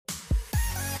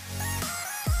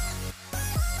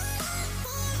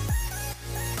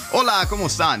Hola, ¿cómo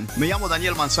están? Me llamo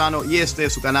Daniel Manzano y este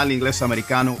es su canal Inglés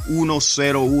Americano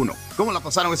 101. ¿Cómo la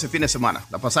pasaron ese fin de semana?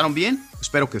 ¿La pasaron bien?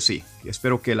 Espero que sí.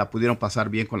 Espero que la pudieron pasar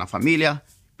bien con la familia.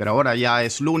 Pero ahora ya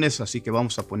es lunes, así que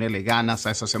vamos a ponerle ganas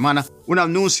a esa semana. Un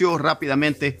anuncio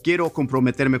rápidamente. Quiero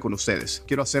comprometerme con ustedes.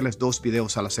 Quiero hacerles 2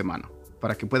 videos a la semana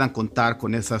para que puedan contar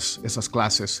con esas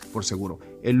clases por seguro.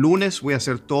 El lunes voy a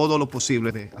hacer todo lo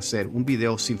posible de hacer un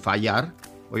video sin fallar.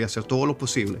 Voy a hacer todo lo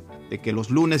posible de que los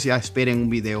lunes ya esperen un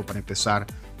video para empezar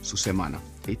su semana.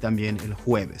 Y también el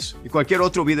jueves. Y cualquier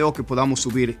otro video que podamos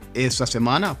subir esta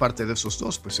semana, aparte de esos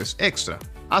 2, pues es extra.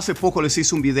 Hace poco les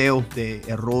hice un video de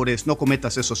errores. No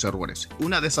cometas esos errores.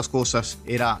 Una de esas cosas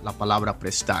era la palabra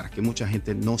prestar, que mucha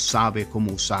gente no sabe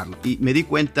cómo usarla. Y me di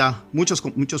cuenta,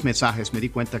 muchos mensajes, me di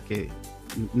cuenta que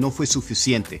no fue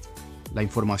suficiente la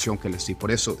información que les di.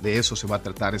 Por eso, de eso se va a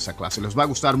tratar esa clase. Les va a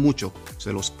gustar mucho,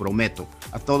 se los prometo.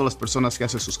 A todas las personas que ya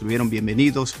se suscribieron,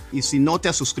 bienvenidos. Y si no te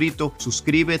has suscrito,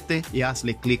 suscríbete y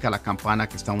hazle clic a la campana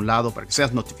que está a un lado para que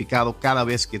seas notificado cada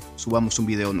vez que subamos un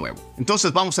video nuevo.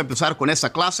 Entonces vamos a empezar con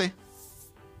esta clase.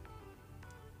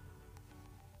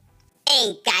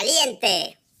 En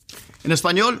caliente. En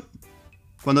español,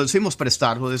 cuando decimos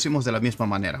prestar, lo decimos de la misma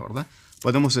manera, ¿verdad?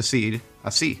 Podemos decir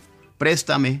así: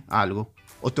 préstame algo,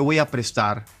 o te voy a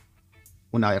prestar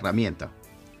una herramienta.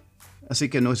 Así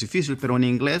que no es difícil, pero en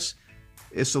inglés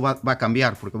eso va a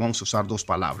cambiar porque vamos a usar 2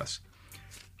 palabras.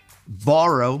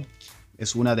 Borrow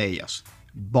es una de ellas.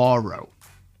 Borrow.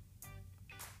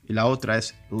 Y la otra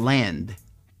es lend.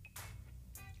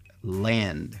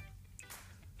 Lend.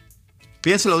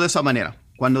 Piénselo de esa manera.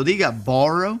 Cuando diga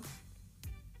borrow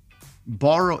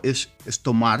es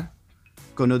tomar.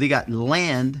 Cuando diga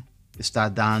lend, está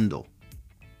dando.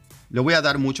 Le voy a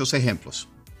dar muchos ejemplos.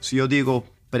 Si yo digo,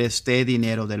 presté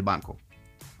dinero del banco.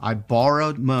 I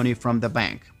borrowed money from the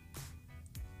bank.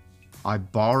 I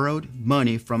borrowed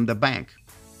money from the bank.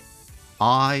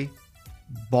 I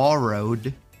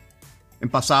borrowed. En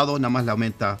pasado nada más le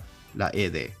aumenta la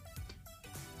ed.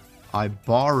 I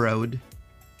borrowed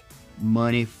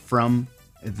money from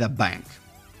the bank.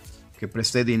 Que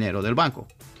presté dinero del banco.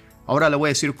 Ahora le voy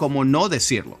a decir cómo no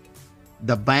decirlo.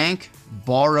 The bank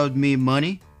borrowed me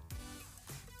money.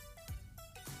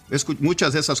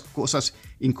 Muchas de esas cosas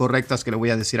incorrectas que le voy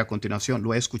a decir a continuación,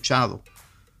 lo he escuchado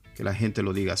que la gente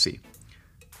lo diga así.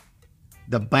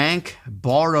 The bank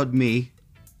borrowed me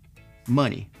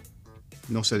money.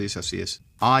 No se dice así, es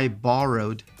I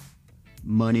borrowed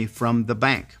money from the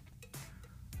bank.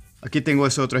 Aquí tengo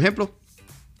ese otro ejemplo.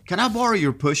 Can I borrow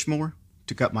your push mower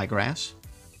to cut my grass?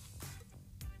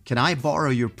 Can I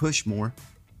borrow your push mower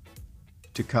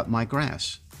to cut my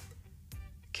grass?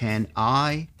 Can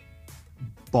I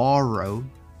borrow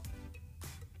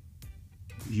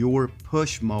your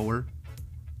push mower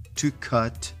to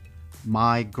cut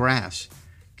my grass?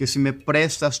 Que si me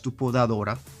prestas tu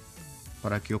podadora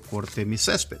para que yo corte mi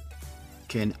césped.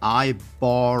 Can I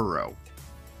borrow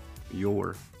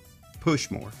your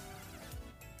push mower?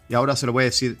 Y ahora se lo voy a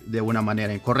decir de una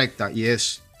manera incorrecta y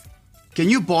es: Can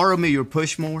you borrow me your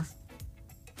push mower?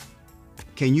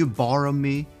 Can you borrow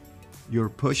me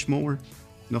your push mower?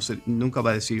 No sé, nunca va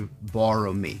a decir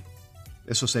borrow me.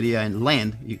 Eso sería en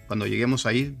lend. Y cuando lleguemos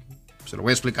ahí, se lo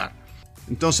voy a explicar.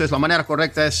 Entonces, la manera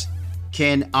correcta es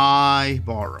can I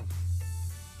borrow.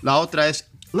 La otra es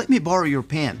let me borrow your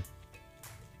pen.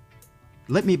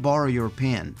 Let me borrow your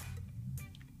pen.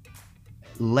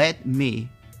 Let me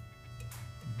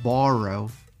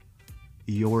borrow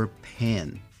your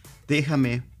pen.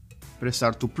 Déjame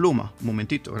prestar tu pluma. Un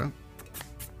momentito, ¿verdad?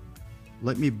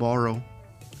 Let me borrow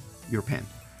your pen.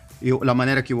 Y la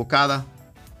manera equivocada.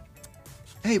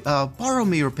 Hey, borrow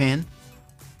me your pen.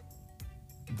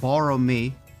 Borrow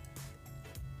me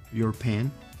your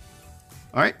pen.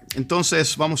 All right.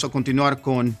 Entonces vamos a continuar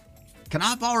con Can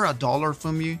I borrow $1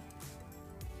 from you?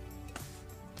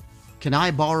 Can I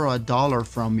borrow $1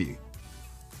 from you?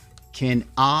 Can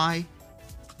I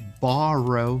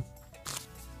borrow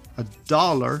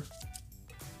 $1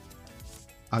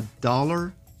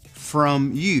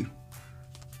 from you?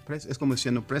 Es como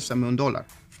diciendo, préstame $1.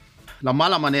 La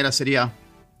mala manera sería,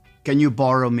 can you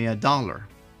borrow me $1?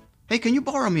 Hey, can you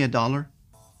borrow me $1?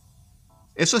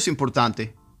 Eso es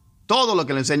importante. Todo lo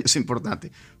que le enseño es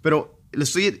importante. Pero le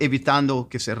estoy evitando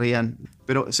que se rían.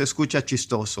 Pero se escucha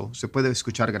chistoso. Se puede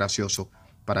escuchar gracioso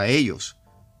para ellos.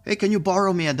 Hey, can you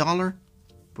borrow me $1?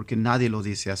 Porque nadie lo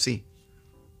dice así.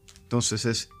 Entonces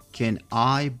es, can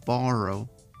I borrow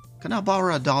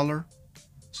 $1?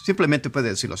 Simplemente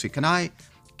puede decirlo así. Can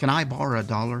I borrow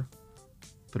 $1?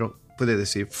 Pero puede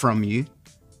decir from you.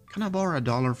 Can I borrow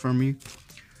 $1 from you?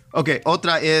 Ok,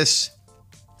 otra es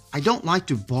I don't like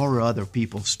to borrow other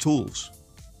people's tools.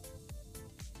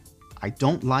 I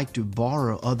don't like to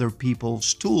borrow other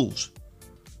people's tools.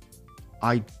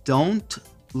 I don't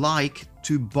like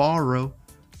to borrow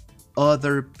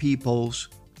other people's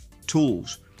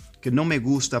tools. Que no me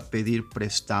gusta pedir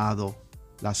prestado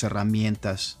las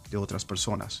herramientas de otras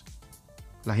personas.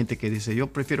 La gente que dice, yo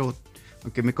prefiero,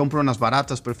 aunque me compro unas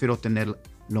baratas, prefiero tener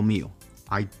lo mío.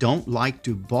 I don't like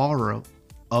to borrow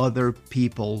other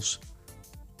people's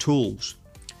tools.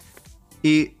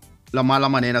 Y la mala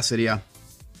manera sería,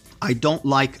 I don't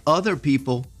like other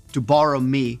people to borrow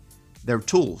me their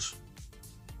tools.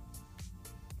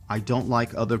 I don't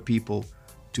like other people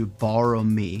to borrow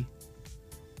me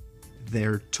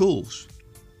their tools.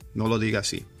 No lo diga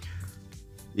así.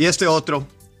 Y este otro,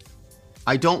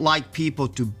 I don't like people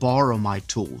to borrow my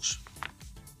tools.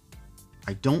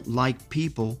 I don't like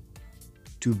people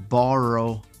to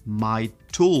borrow my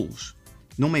tools.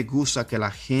 No me gusta que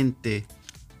la gente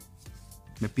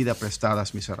me pida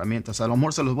prestadas mis herramientas. A lo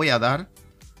mejor se los voy a dar.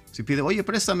 Si pide, oye,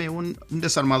 préstame un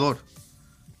desarmador.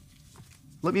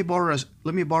 Let me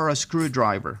borrow a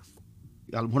screwdriver.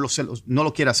 A lo mejor no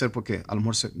lo quiere hacer porque a lo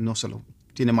mejor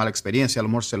tiene mala experiencia. A lo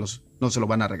mejor no se lo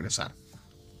van a regresar.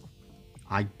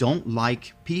 I don't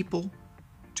like people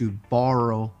to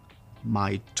borrow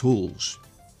my tools.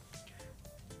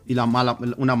 Y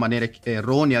una manera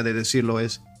errónea de decirlo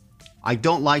es, I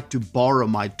don't like to borrow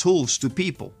my tools to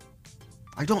people.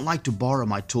 I don't like to borrow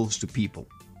my tools to people.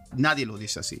 Nadie lo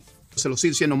dice así. Se lo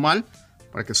estoy diciendo mal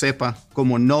para que sepa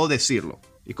cómo no decirlo.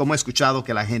 Y cómo he escuchado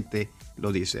que la gente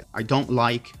lo dice. I don't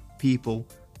like people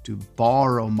to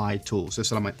borrow my tools.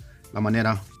 Esa es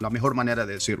la mejor manera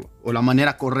de decirlo. O la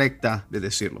manera correcta de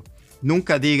decirlo.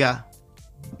 Nunca diga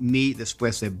me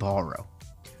después de borrow.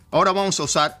 Ahora vamos a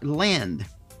usar lend.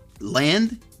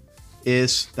 Lend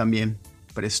es también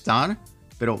prestar,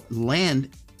 pero lend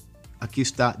aquí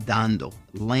está dando.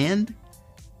 Lend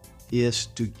is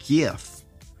to give.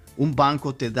 Un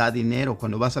banco te da dinero.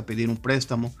 Cuando vas a pedir un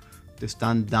préstamo, te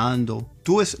están dando.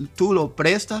 Tú lo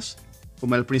prestas,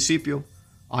 como al principio,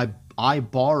 I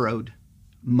borrowed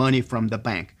money from the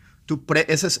bank.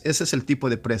 Ese es el tipo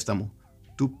de préstamo.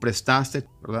 Tú prestaste,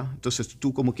 ¿verdad? Entonces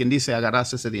tú, como quien dice,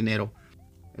 agarraste ese dinero.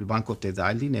 El banco te da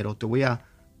el dinero. Te voy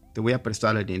a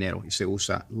prestar el dinero y se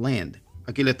usa lend.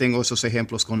 Aquí le tengo esos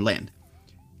ejemplos con lend.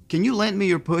 Can you lend me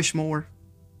your push mower?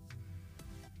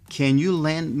 Can you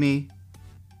lend me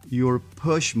your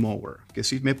push mower? Que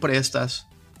si me prestas,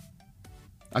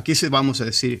 aquí sí vamos a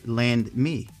decir lend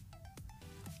me.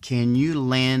 Can you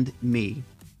lend me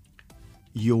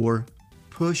your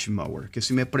push mower? Que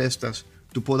si me prestas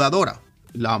tu podadora.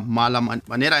 La mala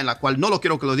manera en la cual no lo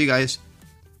quiero que lo diga es,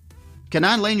 can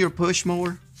I lend your push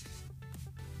mower?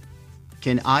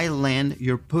 Can I lend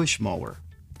your push mower?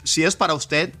 Si es para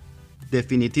usted,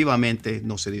 definitivamente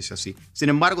no se dice así. Sin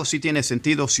embargo, sí tiene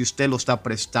sentido si usted lo está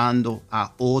prestando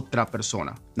a otra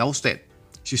persona, no a usted.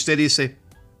 Si usted dice,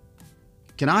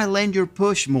 can I lend your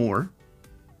push mower?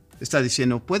 Está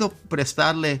diciendo, puedo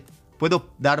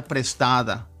dar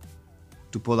prestada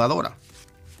tu podadora,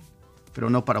 pero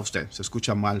no para usted. Se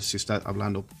escucha mal si está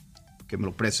hablando que me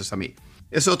lo prestes a mí.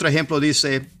 Ese otro ejemplo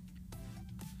dice,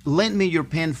 lend me your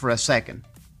pen for a second.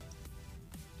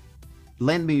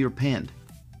 Lend me your pen.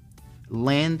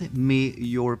 Lend me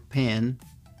your pen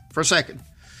for a second.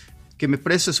 Que me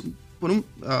prestes,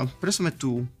 préstame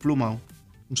tu pluma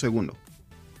un segundo.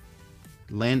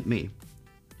 Lend me.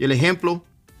 Y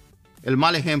el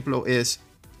mal ejemplo es,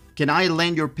 can I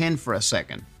lend your pen for a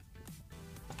second?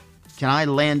 Can I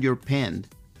lend your pen?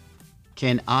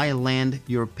 Can I lend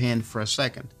your pen for a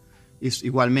second?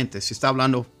 Igualmente, si está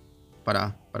hablando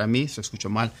para mí, se escucha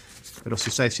mal, pero si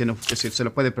está diciendo que se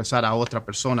lo puede prestar a otra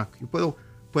persona,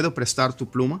 ¿puedo prestar tu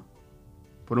pluma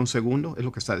por un segundo? Es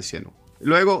lo que está diciendo.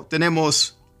 Luego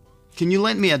tenemos, can you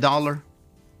lend me $1?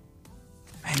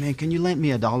 Hey man, can you lend me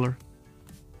 $1?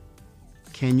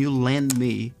 Can you lend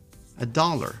me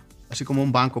 $1? Así como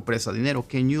un banco presta dinero,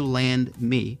 can you lend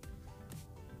me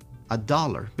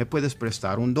 $1? ¿Me puedes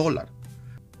prestar $1?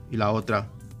 Y la otra,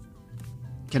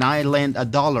 can I lend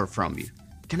 $1 from you?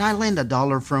 Can I lend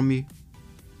 $1 from you?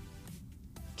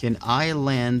 Can I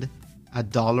lend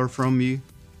 $1 from you?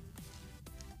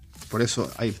 Por eso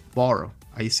hay borrow.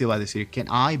 Ahí se va a decir, can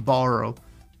I borrow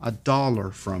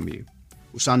 $1 from you?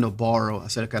 Usando borrow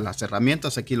acerca de las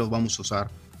herramientas, aquí los vamos a usar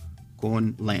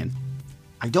con lend.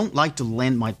 I don't like to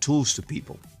lend my tools to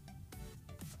people.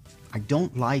 I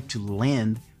don't like to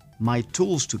lend my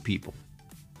tools to people.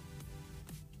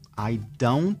 I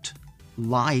don't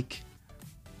like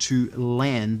to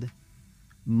lend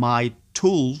my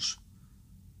tools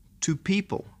to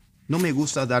people. No me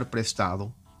gusta dar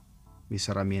prestado mis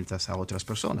herramientas a otras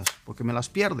personas porque me las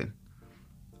pierden.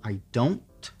 I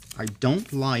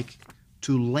don't like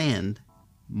to lend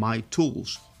my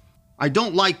tools. I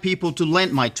don't like people to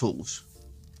lend my tools.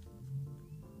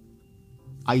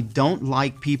 I don't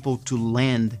like people to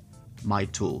lend my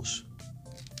tools.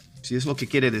 Si es lo que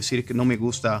quiere decir que no me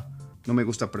gusta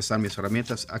prestar mis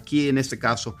herramientas. Aquí en este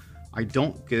caso, I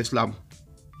don't,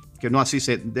 que no así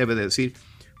se debe de decir.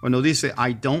 Cuando dice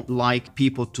I don't like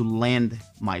people to lend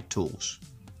my tools.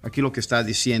 Aquí lo que está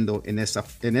diciendo en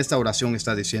esta oración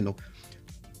está diciendo,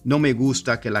 no me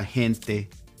gusta que la gente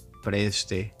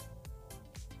preste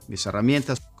mis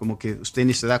herramientas. Como que usted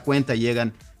ni se da cuenta,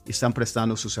 llegan y están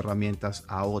prestando sus herramientas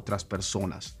a otras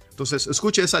personas. Entonces,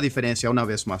 escuche esa diferencia una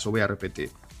vez más, lo voy a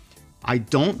repetir. I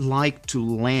don't like to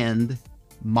lend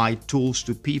my tools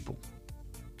to people.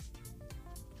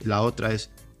 Y la otra es,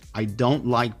 I don't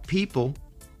like people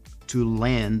to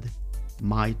lend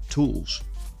my tools.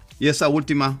 Y esa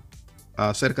última,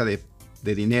 acerca de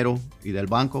dinero y del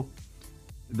banco.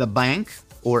 The bank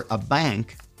or a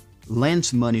bank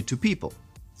lends money to people.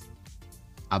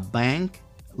 A bank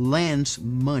lends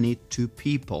money to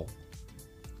people.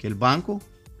 Que el banco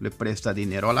le presta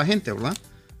dinero a la gente, ¿verdad?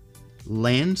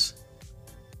 Lends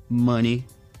money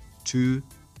to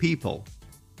people.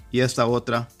 Y esta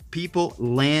otra, people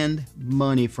lend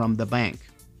money from the bank.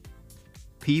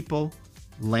 People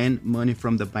lend money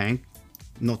from the bank.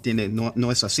 No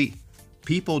es así.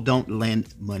 People don't lend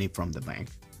money from the bank.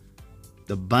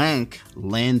 The bank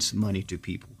lends money to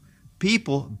people.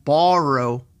 People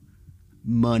borrow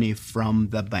money from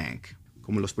the bank.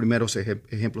 Como los primeros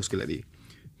ejemplos que le di.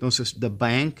 Entonces, the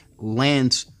bank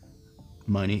lends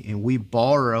money and we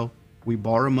borrow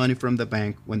money from the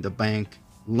bank when the bank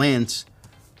lends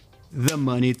the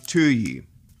money to you.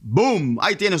 ¡Boom!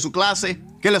 Ahí tienen su clase.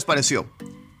 ¿Qué les pareció?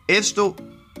 Esto,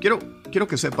 quiero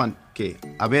que sepan que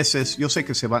a veces, yo sé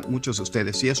que se van muchos de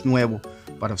ustedes, si es nuevo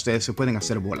para ustedes, se pueden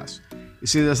hacer bolas. Y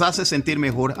si les hace sentir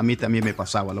mejor, a mí también me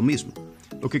pasaba lo mismo.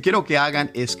 Lo que quiero que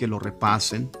hagan es que lo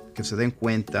repasen, que se den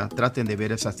cuenta, traten de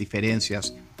ver esas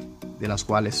diferencias de las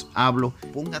cuales hablo.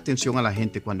 Ponga atención a la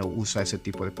gente cuando usa ese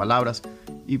tipo de palabras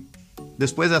y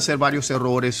después de hacer varios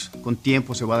errores, con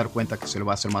tiempo se va a dar cuenta que se le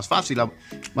va a hacer más fácil.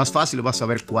 Más fácil va a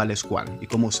saber cuál es cuál y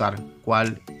cómo usar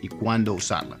cuál y cuándo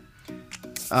usarla.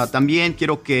 También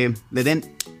quiero que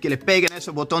le peguen ese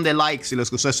botón de like si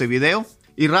les gustó ese video.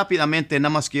 Y rápidamente,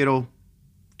 nada más quiero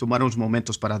tomar unos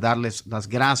momentos para darles las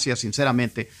gracias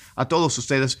sinceramente a todos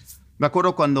ustedes. Me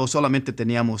acuerdo cuando solamente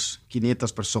teníamos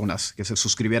 500 personas que se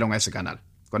suscribieron a ese canal,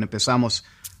 cuando empezamos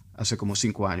hace como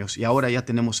 5 años. Y ahora ya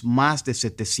tenemos más de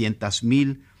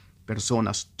 700,000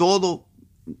 personas.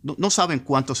 No saben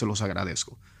cuánto se los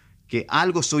agradezco. Que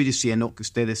algo estoy diciendo, que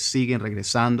ustedes siguen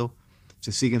regresando,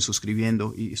 se siguen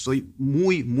suscribiendo y estoy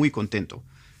muy, muy contento.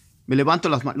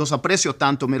 Los aprecio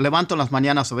tanto, me levanto en las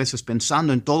mañanas a veces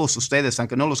pensando en todos ustedes,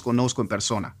 aunque no los conozco en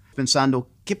persona, pensando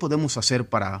qué podemos hacer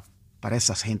para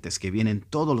esas gentes que vienen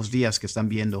todos los días que están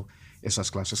viendo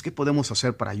esas clases. ¿Qué podemos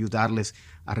hacer para ayudarles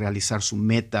a realizar su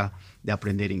meta de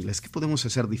aprender inglés? ¿Qué podemos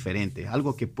hacer diferente?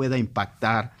 Algo que pueda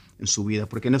impactar en su vida,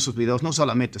 porque en esos videos no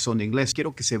solamente son de inglés,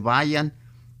 quiero que se vayan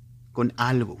con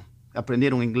algo.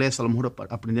 Aprendieron inglés, a lo mejor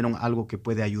aprendieron algo que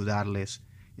puede ayudarles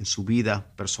en su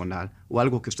vida personal o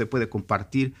algo que usted puede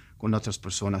compartir con otras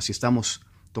personas. Si estamos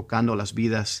tocando las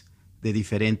vidas de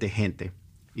diferente gente.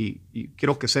 Y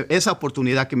quiero que esa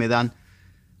oportunidad que me dan,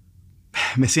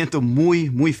 me siento muy,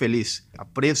 muy feliz.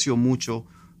 Aprecio mucho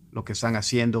lo que están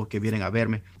haciendo, que vienen a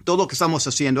verme. Todo lo que estamos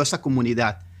haciendo, esa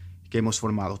comunidad que hemos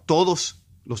formado, todos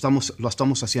lo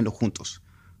estamos haciendo juntos.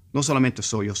 No solamente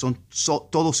soy yo, son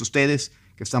todos ustedes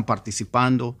que están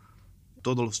participando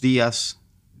todos los días.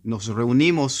 Nos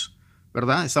reunimos,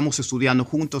 ¿verdad? Estamos estudiando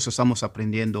juntos, estamos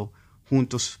aprendiendo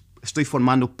juntos. Estoy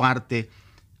formando parte,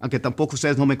 aunque tampoco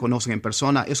ustedes no me conocen en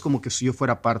persona, es como que si yo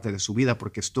fuera parte de su vida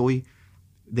porque estoy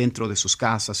dentro de sus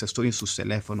casas, estoy en sus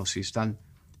teléfonos y están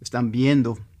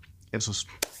viendo esos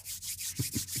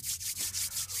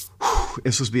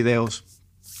videos.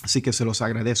 Así que se los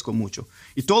agradezco mucho.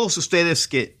 Y todos ustedes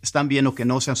que están viendo que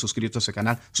no se han suscrito a ese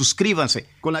canal, suscríbanse.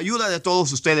 Con la ayuda de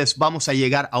todos ustedes vamos a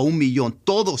llegar a 1 millón.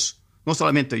 Todos, no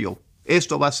solamente yo.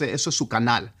 Eso es su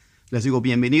canal. Les digo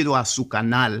bienvenido a su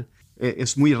canal.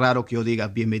 Es muy raro que yo diga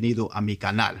bienvenido a mi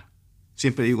canal.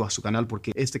 Siempre digo a su canal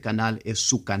porque este canal es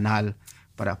su canal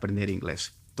para aprender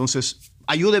inglés. Entonces,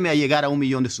 ayúdeme a llegar a 1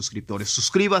 millón de suscriptores.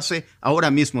 Suscríbase ahora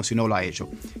mismo si no lo ha hecho.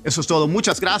 Eso es todo.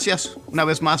 Muchas gracias una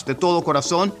vez más de todo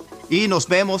corazón y nos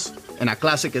vemos en la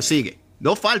clase que sigue.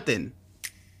 No falten.